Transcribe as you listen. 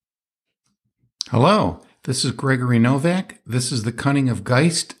Hello, this is Gregory Novak. This is The Cunning of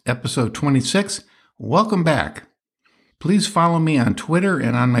Geist, episode 26. Welcome back. Please follow me on Twitter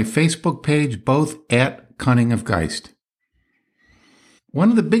and on my Facebook page, both at Cunning of Geist.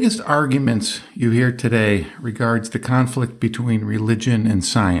 One of the biggest arguments you hear today regards the conflict between religion and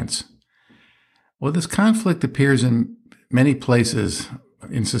science. Well, this conflict appears in many places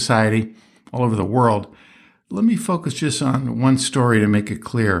in society, all over the world. Let me focus just on one story to make it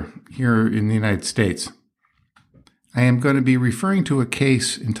clear here in the United States. I am going to be referring to a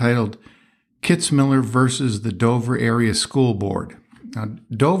case entitled Kitzmiller versus the Dover Area School Board. Now,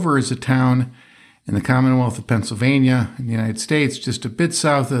 Dover is a town in the Commonwealth of Pennsylvania in the United States, just a bit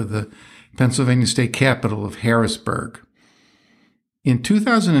south of the Pennsylvania state capital of Harrisburg. In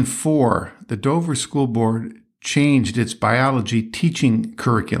 2004, the Dover School Board changed its biology teaching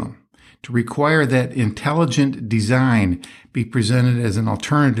curriculum to require that intelligent design be presented as an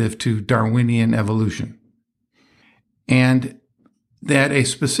alternative to Darwinian evolution, and that a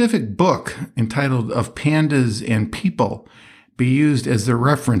specific book entitled Of Pandas and People be used as the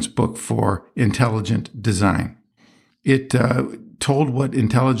reference book for intelligent design. It told what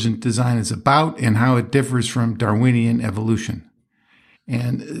intelligent design is about and how it differs from Darwinian evolution.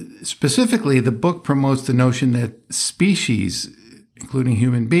 And specifically, the book promotes the notion that species, including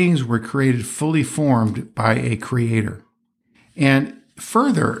human beings, were created fully formed by a creator. And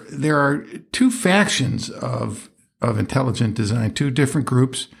further, there are two factions of intelligent design, two different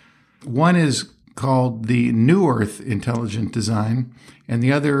groups. One is called the New Earth Intelligent Design, and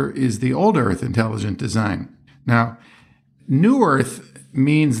the other is the Old Earth Intelligent Design. Now, New Earth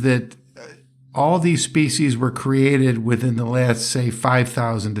means that all these species were created within the last, say,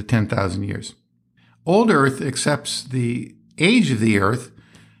 5,000 to 10,000 years. Old Earth accepts the age of the Earth,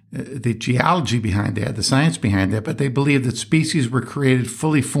 the geology behind that, the science behind that, but they believe that species were created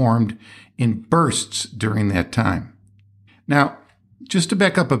fully formed in bursts during that time. Now, just to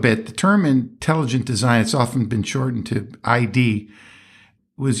back up a bit, the term intelligent design, it's often been shortened to ID,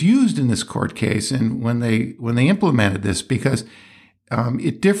 was used in this court case and when they implemented this because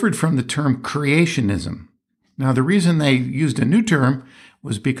it differed from the term creationism. Now, the reason they used a new term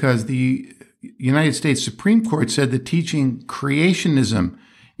was because the United States Supreme Court said that teaching creationism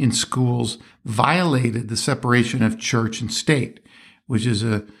in schools violated the separation of church and state, which is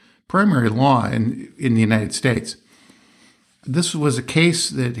a primary law in the United States. This was a case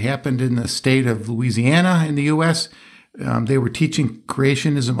that happened in the state of Louisiana in the U.S. They were teaching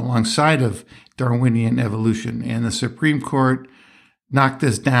creationism alongside of Darwinian evolution, and the Supreme Court knocked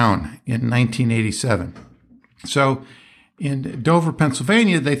this down in 1987. So in Dover,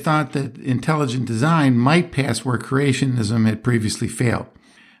 Pennsylvania, they thought that intelligent design might pass where creationism had previously failed.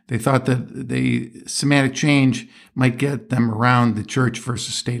 They thought that the semantic change might get them around the church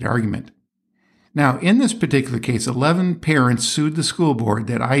versus state argument. Now, in this particular case, 11 parents sued the school board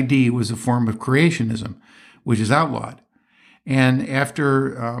that ID was a form of creationism, which is outlawed. And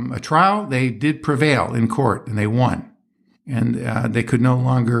after a trial, they did prevail in court, and they won. And they could no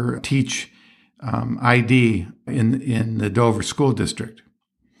longer teach ID in the Dover School District.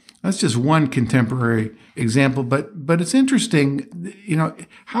 That's just one contemporary example, but it's interesting,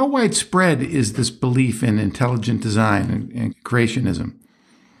 how widespread is this belief in intelligent design and creationism?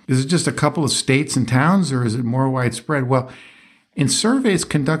 Is it just a couple of states and towns, or is it more widespread? Well, in surveys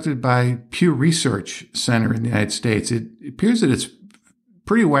conducted by Pew Research Center in the United States, it appears that it's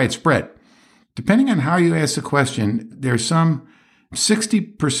pretty widespread. Depending on how you ask the question, there's some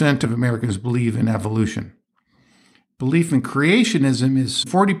 60% of Americans believe in evolution. Belief in creationism is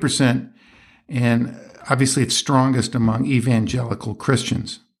 40%, and obviously it's strongest among evangelical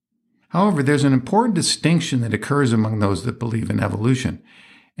Christians. However, there's an important distinction that occurs among those that believe in evolution,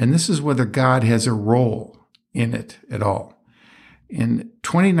 and this is whether God has a role in it at all. In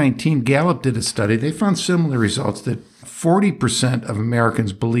 2019, Gallup did a study. They found similar results that 40% of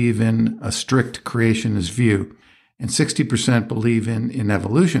Americans believe in a strict creationist view, and 60% believe in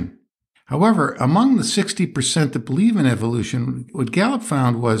evolution. However, among the 60% that believe in evolution, what Gallup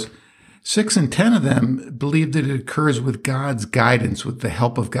found was 6 in 10 of them believe that it occurs with God's guidance, with the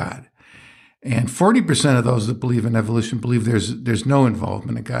help of God. And 40% of those that believe in evolution believe there's no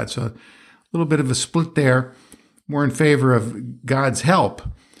involvement in God. So a little bit of a split there, more in favor of God's help.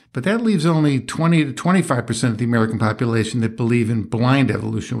 But that leaves only 20 to 25% of the American population that believe in blind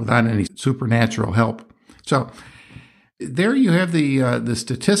evolution without any supernatural help. So there you have the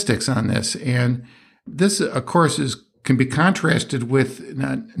statistics on this. And this, of course, can be contrasted with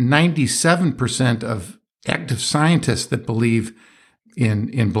 97% of active scientists that believe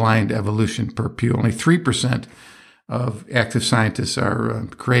in blind evolution per Pew. Only 3% of active scientists are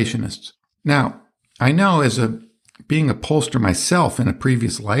creationists. Now, I know being a pollster myself in a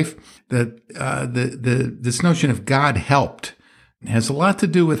previous life, that this notion of God helped has a lot to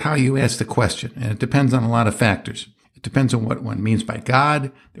do with how you ask the question, and it depends on a lot of factors. It depends on what one means by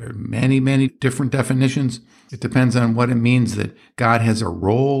God. There are many, many different definitions. It depends on what it means that God has a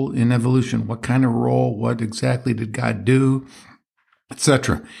role in evolution. What kind of role? What exactly did God do?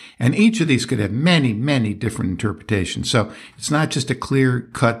 Etc. And each of these could have many, many different interpretations. So it's not just a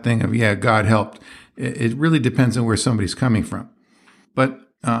clear-cut thing of, yeah, God helped. It really depends on where somebody's coming from. But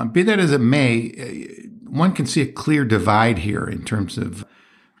be that as it may, one can see a clear divide here in terms of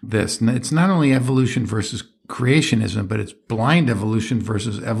this. And it's not only evolution versus creationism, but it's blind evolution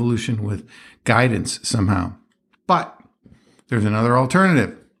versus evolution with guidance somehow. But there's another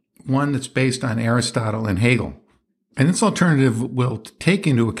alternative, one that's based on Aristotle and Hegel. And this alternative will take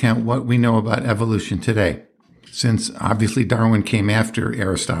into account what we know about evolution today, since obviously Darwin came after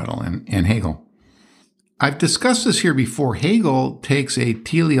Aristotle and Hegel. I've discussed this here before. Hegel takes a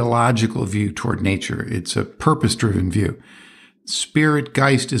teleological view toward nature. It's a purpose-driven view. Spirit,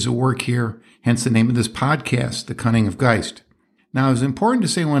 Geist is at work here, hence the name of this podcast, The Cunning of Geist. Now, it's important to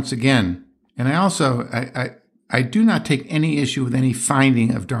say once again, and I do not take any issue with any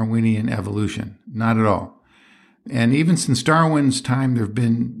finding of Darwinian evolution, not at all. And even since Darwin's time, there have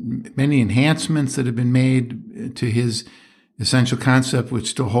been many enhancements that have been made to his essential concept, which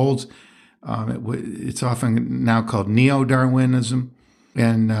still holds. It's often now called neo-Darwinism.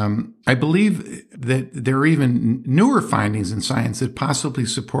 And I believe that there are even newer findings in science that possibly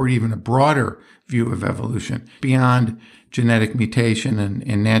support even a broader view of evolution beyond genetic mutation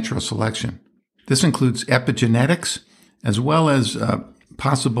and natural selection. This includes epigenetics as well as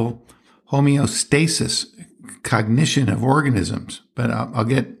possible homeostasis, cognition of organisms. But I'll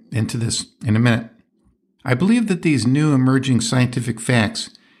get into this in a minute. I believe that these new emerging scientific facts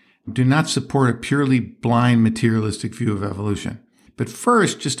do not support a purely blind materialistic view of evolution. But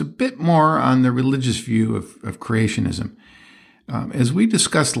first, just a bit more on the religious view of creationism. As we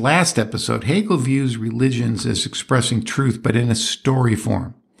discussed last episode, Hegel views religions as expressing truth, but in a story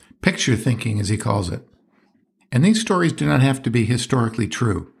form. Picture thinking, as he calls it. And these stories do not have to be historically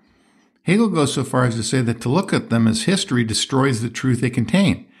true. Hegel goes so far as to say that to look at them as history destroys the truth they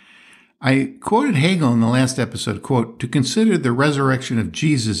contain. I quoted Hegel in the last episode, quote, "To consider the resurrection of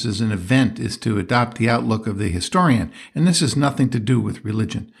Jesus as an event is to adopt the outlook of the historian, and this has nothing to do with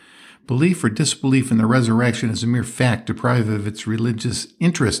religion. Belief or disbelief in the resurrection is a mere fact deprived of its religious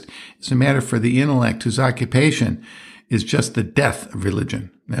interest. It's a matter for the intellect whose occupation is just the death of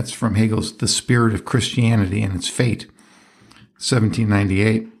religion." That's from Hegel's The Spirit of Christianity and Its Fate,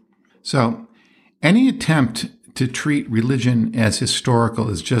 1798. So any attempt to treat religion as historical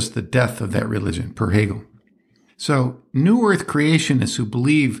is just the death of that religion, per Hegel. So New Earth creationists who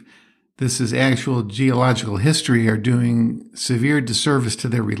believe this is actual geological history are doing severe disservice to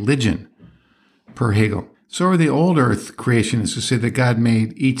their religion, per Hegel. So are the Old Earth creationists who say that God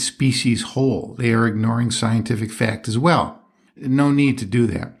made each species whole. They are ignoring scientific fact as well. No need to do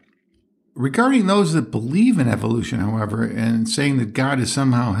that. Regarding those that believe in evolution, however, and saying that God is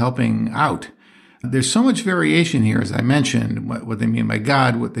somehow helping out, there's so much variation here, as I mentioned, what they mean by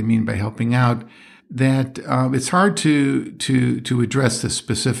God, what they mean by helping out, that it's hard to address this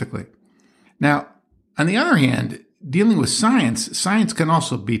specifically. Now, on the other hand, dealing with science can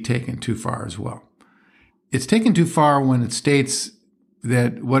also be taken too far as well. It's taken too far when it states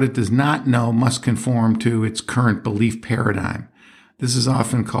that what it does not know must conform to its current belief paradigm. This is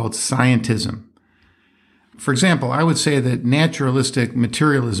often called scientism. For example, I would say that naturalistic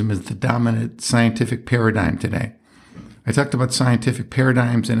materialism is the dominant scientific paradigm today. I talked about scientific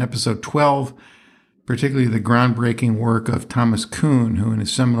paradigms in episode 12, particularly the groundbreaking work of Thomas Kuhn, who in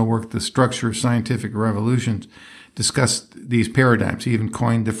his seminal work, The Structure of Scientific Revolutions, discussed these paradigms. He even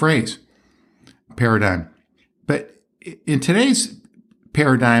coined the phrase paradigm. But in today's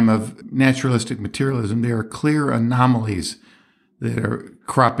paradigm of naturalistic materialism, there are clear anomalies that are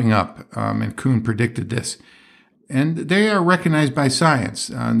cropping up, and Kuhn predicted this. And they are recognized by science,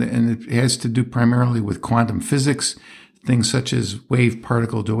 and it has to do primarily with quantum physics, things such as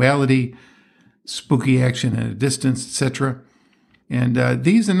wave-particle duality, spooky action at a distance, etc. And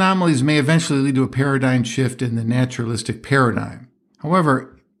these anomalies may eventually lead to a paradigm shift in the naturalistic paradigm.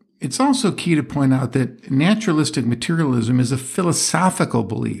 However, it's also key to point out that naturalistic materialism is a philosophical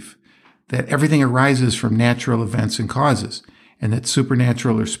belief that everything arises from natural events and causes, and that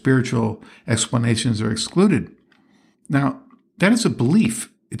supernatural or spiritual explanations are excluded. Now, that is a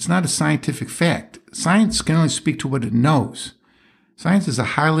belief. It's not a scientific fact. Science can only speak to what it knows. Science is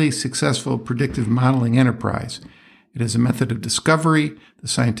a highly successful predictive modeling enterprise, It is a method of discovery, the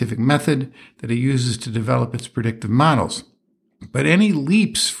scientific method that it uses to develop its predictive models. But any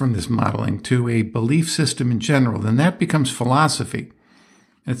leaps from this modeling to a belief system in general, then that becomes philosophy.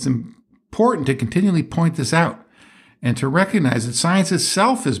 And it's important to continually point this out and to recognize that science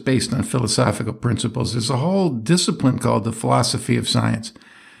itself is based on philosophical principles. There's a whole discipline called the philosophy of science.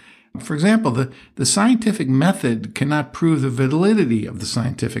 For example, the scientific method cannot prove the validity of the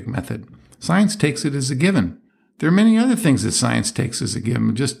scientific method. Science takes it as a given. There are many other things that science takes as a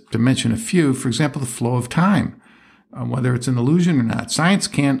given, just to mention a few. For example, the flow of time, whether it's an illusion or not. Science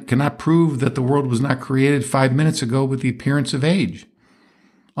cannot prove that the world was not created 5 minutes ago with the appearance of age.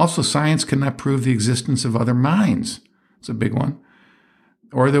 Also, science cannot prove the existence of other minds. It's a big one.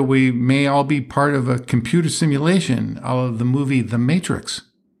 Or that we may all be part of a computer simulation of the movie The Matrix.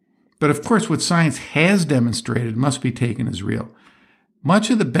 But of course, what science has demonstrated must be taken as real.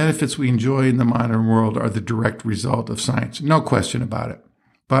 Much of the benefits we enjoy in the modern world are the direct result of science, no question about it.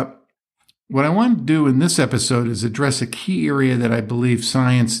 But what I want to do in this episode is address a key area that I believe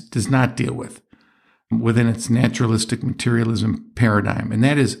science does not deal with within its naturalistic materialism paradigm, and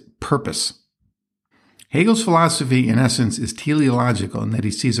that is purpose. Hegel's philosophy, in essence, is teleological in that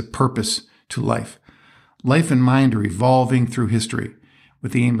he sees a purpose to life. Life and mind are evolving through history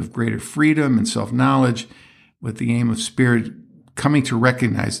with the aim of greater freedom and self-knowledge, with the aim of spirit coming to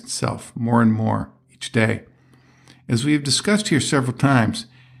recognize itself more and more each day. As we have discussed here several times,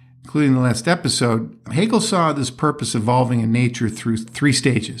 including the last episode, Hegel saw this purpose evolving in nature through 3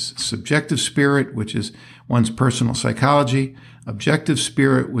 stages: subjective spirit, which is one's personal psychology; objective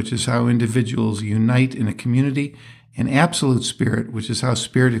spirit, which is how individuals unite in a community; and absolute spirit, which is how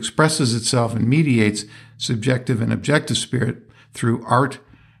spirit expresses itself and mediates subjective and objective spirit through art,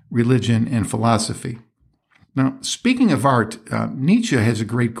 religion, and philosophy. Now, speaking of art, Nietzsche has a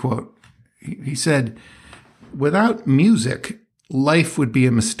great quote. He said, "Without music, life would be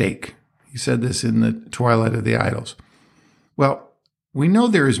a mistake." He said this in The Twilight of the Idols. Well, we know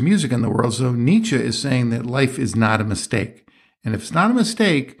there is music in the world, so Nietzsche is saying that life is not a mistake. And if it's not a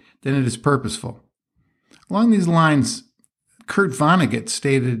mistake, then it is purposeful. Along these lines, Kurt Vonnegut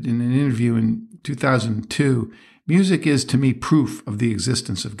stated in an interview in 2002, "Music is, to me, proof of the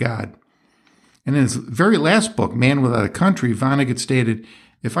existence of God." And in his very last book, Man Without a Country, Vonnegut stated,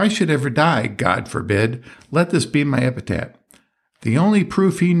 "If I should ever die, God forbid, let this be my epitaph. The only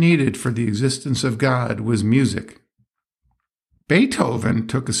proof he needed for the existence of God was music." Beethoven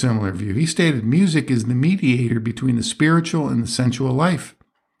took a similar view. He stated, "Music is the mediator between the spiritual and the sensual life."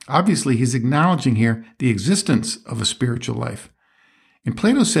 Obviously, he's acknowledging here the existence of a spiritual life. And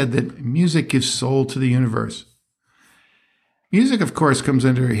Plato said that music gives soul to the universe. Music, of course, comes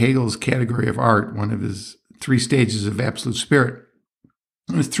under Hegel's category of art, one of his 3 stages of absolute spirit.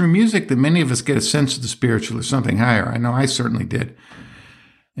 And it's through music that many of us get a sense of the spiritual or something higher. I know I certainly did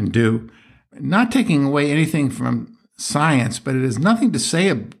and do. Not taking away anything from science, but it has nothing to say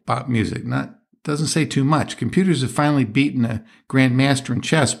about music. Doesn't say too much. Computers have finally beaten a grandmaster in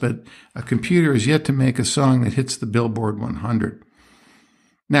chess, but a computer is yet to make a song that hits the Billboard 100.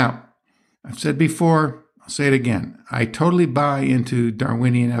 Now, I've said before, I'll say it again. I totally buy into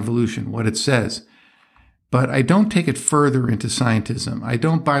Darwinian evolution, what it says, but I don't take it further into scientism. I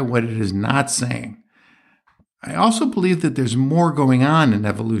don't buy what it is not saying. I also believe that there's more going on in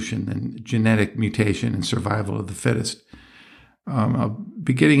evolution than genetic mutation and survival of the fittest. I'll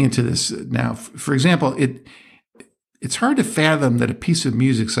be getting into this now. For example, it's hard to fathom that a piece of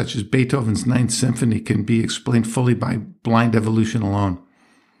music such as Beethoven's Ninth Symphony can be explained fully by blind evolution alone.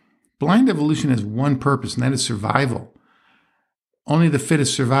 Blind evolution has one purpose, and that is survival. Only the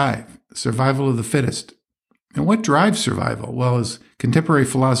fittest survive. Survival of the fittest. And what drives survival? Well, as contemporary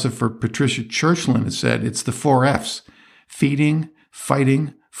philosopher Patricia Churchland has said, it's the 4 F's: feeding,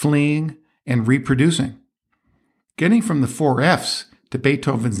 fighting, fleeing, and reproducing. Getting from the 4 F's to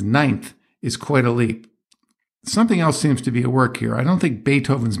Beethoven's Ninth is quite a leap. Something else seems to be at work here. I don't think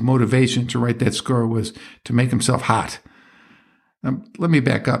Beethoven's motivation to write that score was to make himself hot. Let me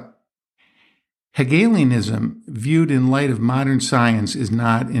back up. Hegelianism, viewed in light of modern science, is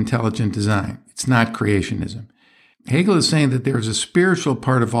not intelligent design. It's not creationism. Hegel is saying that there is a spiritual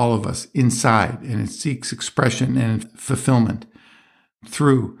part of all of us inside, and it seeks expression and fulfillment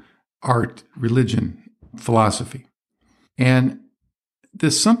through art, religion, philosophy. And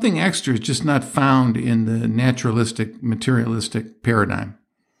this something extra is just not found in the naturalistic, materialistic paradigm.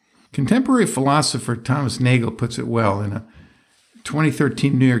 Contemporary philosopher Thomas Nagel puts it well in a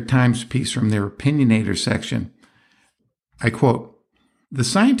 2013 New York Times piece from their Opinionator section. I quote, "The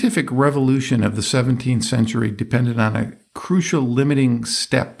scientific revolution of the 17th century depended on a crucial limiting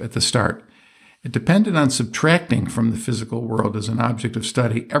step at the start, It depended on subtracting from the physical world as an object of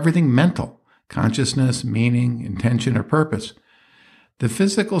study everything mental, consciousness, meaning, intention, or purpose. The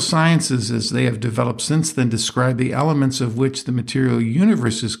physical sciences as they have developed since then describe the elements of which the material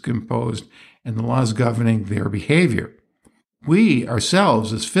universe is composed and the laws governing their behavior. We,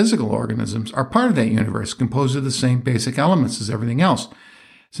 ourselves, as physical organisms, are part of that universe, composed of the same basic elements as everything else,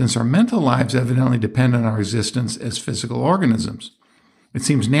 since our mental lives evidently depend on our existence as physical organisms. It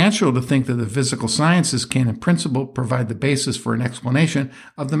seems natural to think that the physical sciences can, in principle, provide the basis for an explanation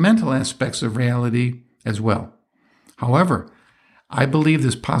of the mental aspects of reality as well. However, I believe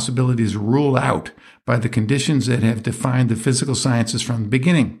this possibility is ruled out by the conditions that have defined the physical sciences from the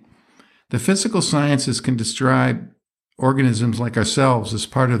beginning. The physical sciences can describe organisms like ourselves as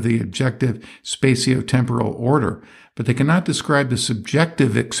part of the objective spatio-temporal order, but they cannot describe the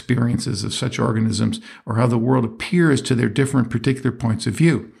subjective experiences of such organisms or how the world appears to their different particular points of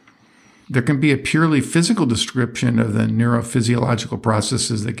view. There can be a purely physical description of the neurophysiological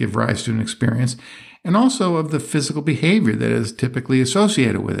processes that give rise to an experience, and also of the physical behavior that is typically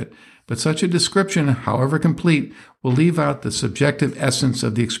associated with it. But such a description, however complete, will leave out the subjective essence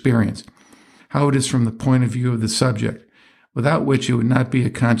of the experience, how it is from the point of view of the subject, without which it would not be a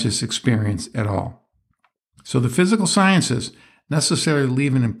conscious experience at all. So the physical sciences necessarily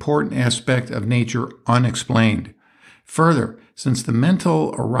leave an important aspect of nature unexplained. Further, since the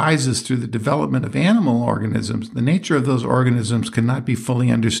mental arises through the development of animal organisms, the nature of those organisms cannot be fully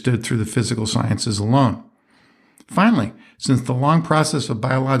understood through the physical sciences alone. Finally, since the long process of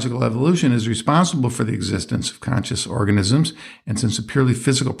biological evolution is responsible for the existence of conscious organisms, and since a purely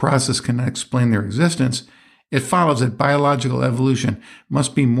physical process cannot explain their existence, it follows that biological evolution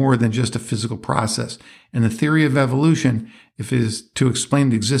must be more than just a physical process, and the theory of evolution, if it is to explain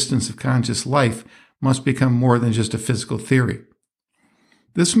the existence of conscious life, must become more than just a physical theory.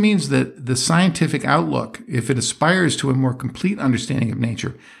 This means that the scientific outlook, if it aspires to a more complete understanding of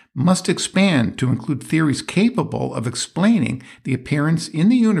nature, must expand to include theories capable of explaining the appearance in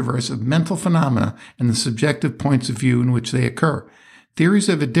the universe of mental phenomena and the subjective points of view in which they occur. Theories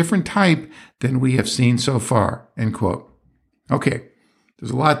of a different type than we have seen so far, end quote. Okay,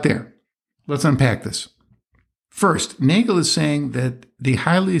 there's a lot there. Let's unpack this. First, Hegel is saying that the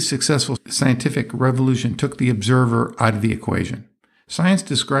highly successful scientific revolution took the observer out of the equation. Science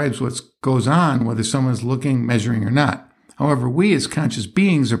describes what goes on whether someone is looking, measuring, or not. However, we as conscious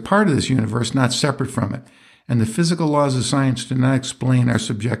beings are part of this universe, not separate from it, and the physical laws of science do not explain our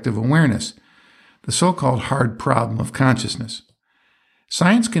subjective awareness, the so-called hard problem of consciousness.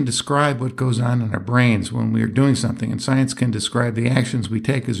 Science can describe what goes on in our brains when we are doing something, and science can describe the actions we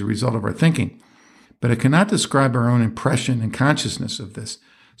take as a result of our thinking, but it cannot describe our own impression and consciousness of this.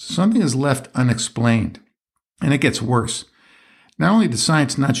 So something is left unexplained, and it gets worse. Not only does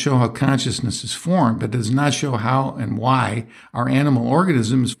science not show how consciousness is formed, but it does not show how and why our animal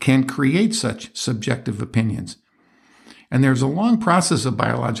organisms can create such subjective opinions. And there's a long process of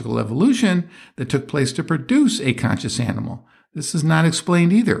biological evolution that took place to produce a conscious animal. This is not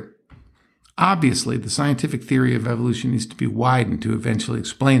explained either. Obviously, the scientific theory of evolution needs to be widened to eventually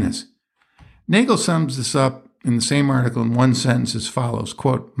explain this. Hegel sums this up in the same article in one sentence as follows,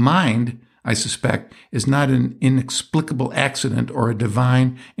 quote, "Mind, I suspect, is not an inexplicable accident or a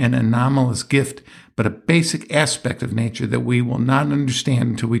divine and anomalous gift, but a basic aspect of nature that we will not understand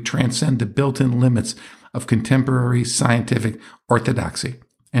until we transcend the built-in limits of contemporary scientific orthodoxy,"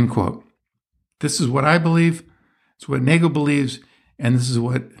 end quote. This is what I believe, it's what Hegel believes, and this is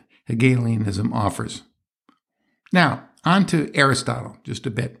what Hegelianism offers. Now, on to Aristotle, just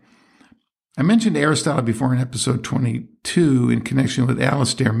a bit. I mentioned Aristotle before in episode 22 in connection with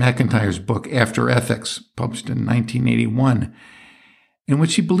Alistair McIntyre's book, After Ethics, published in 1981, in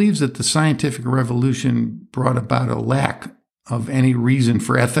which he believes that the scientific revolution brought about a lack of any reason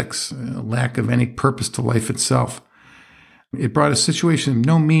for ethics, a lack of any purpose to life itself. It brought a situation of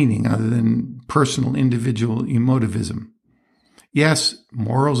no meaning other than personal individual emotivism. Yes,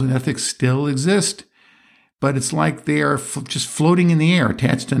 morals and ethics still exist, but it's like they are just floating in the air,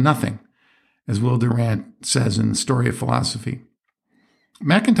 attached to nothing, as Will Durant says in The Story of Philosophy.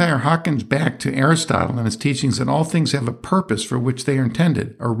 McIntyre harkens back to Aristotle and his teachings that all things have a purpose for which they are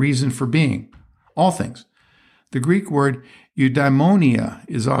intended, a reason for being. All things. The Greek word eudaimonia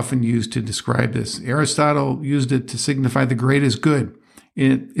is often used to describe this. Aristotle used it to signify the greatest good.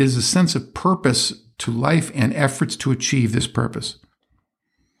 It is a sense of purpose to life and efforts to achieve this purpose.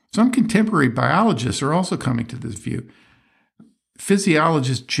 Some contemporary biologists are also coming to this view.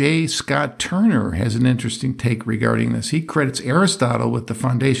 Physiologist J. Scott Turner has an interesting take regarding this. He credits Aristotle with the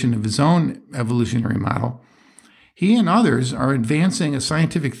foundation of his own evolutionary model. He and others are advancing a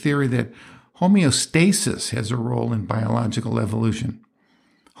scientific theory that homeostasis has a role in biological evolution.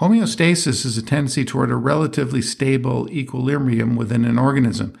 Homeostasis is a tendency toward a relatively stable equilibrium within an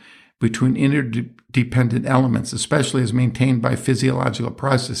organism between interdependent elements, especially as maintained by physiological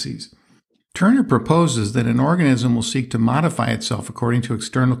processes. Turner proposes that an organism will seek to modify itself according to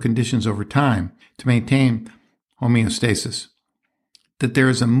external conditions over time to maintain homeostasis. That there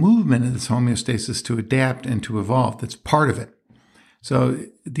is a movement of this homeostasis to adapt and to evolve. That's part of it. So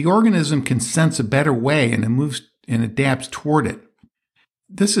the organism can sense a better way and it moves and adapts toward it.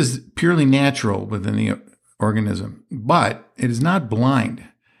 This is purely natural within the organism, but it is not blind.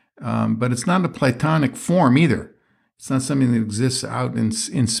 But it's not a Platonic form either. It's not something that exists out in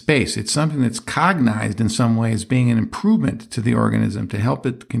space. It's something that's cognized in some way as being an improvement to the organism to help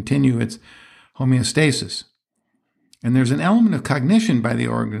it continue its homeostasis. And there's an element of cognition by the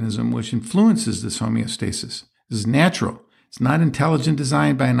organism which influences this homeostasis. This is natural. It's not intelligent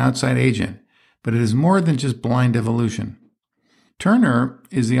design by an outside agent, but it is more than just blind evolution. Turner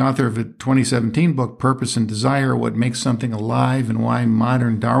is the author of a 2017 book, Purpose and Desire, What Makes Something Alive and Why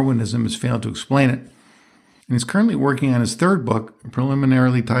Modern Darwinism Has Failed to Explain It. And he's currently working on his third book,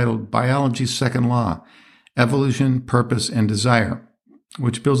 preliminarily titled Biology's Second Law, Evolution, Purpose, and Desire,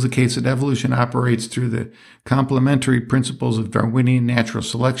 which builds the case that evolution operates through the complementary principles of Darwinian natural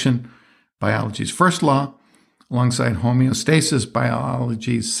selection, biology's first law, alongside homeostasis,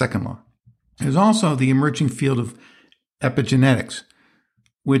 biology's second law. There's also the emerging field of epigenetics,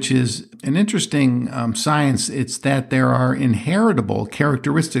 which is an interesting science. It's that there are inheritable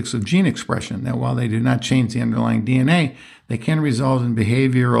characteristics of gene expression that while they do not change the underlying DNA, they can result in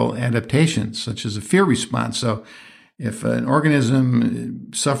behavioral adaptations, such as a fear response. So if an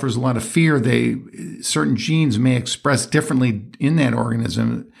organism suffers a lot of fear, certain genes may express differently in that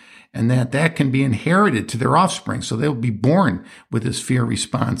organism, and that can be inherited to their offspring. So they'll be born with this fear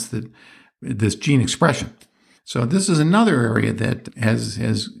response, this gene expression. So this is another area that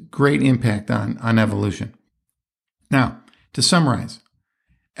has great impact on evolution. Now, to summarize,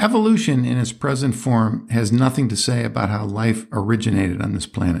 evolution in its present form has nothing to say about how life originated on this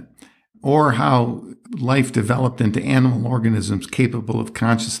planet or how life developed into animal organisms capable of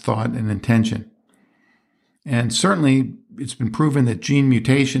conscious thought and intention. And certainly, it's been proven that gene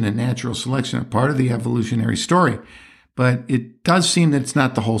mutation and natural selection are part of the evolutionary story. But it does seem that it's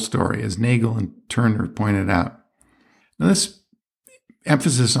not the whole story, as Hegel and Turner pointed out. Now, this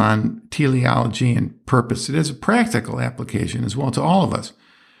emphasis on teleology and purpose, it has a practical application as well to all of us.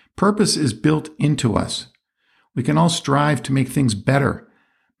 Purpose is built into us. We can all strive to make things better,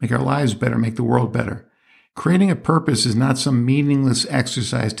 make our lives better, make the world better. Creating a purpose is not some meaningless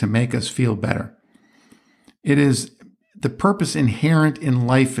exercise to make us feel better. It is the purpose inherent in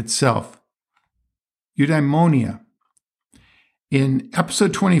life itself. Eudaimonia. In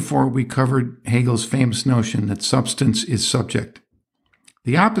episode 24, we covered Hegel's famous notion that substance is subject.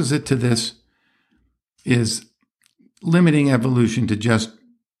 The opposite to this is limiting evolution to just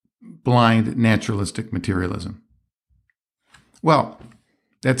blind naturalistic materialism. Well,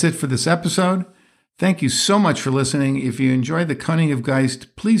 that's it for this episode. Thank you so much for listening. If you enjoyed The Cunning of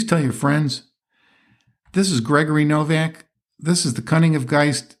Geist, please tell your friends. This is Gregory Novak. This is The Cunning of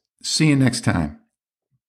Geist. See you next time.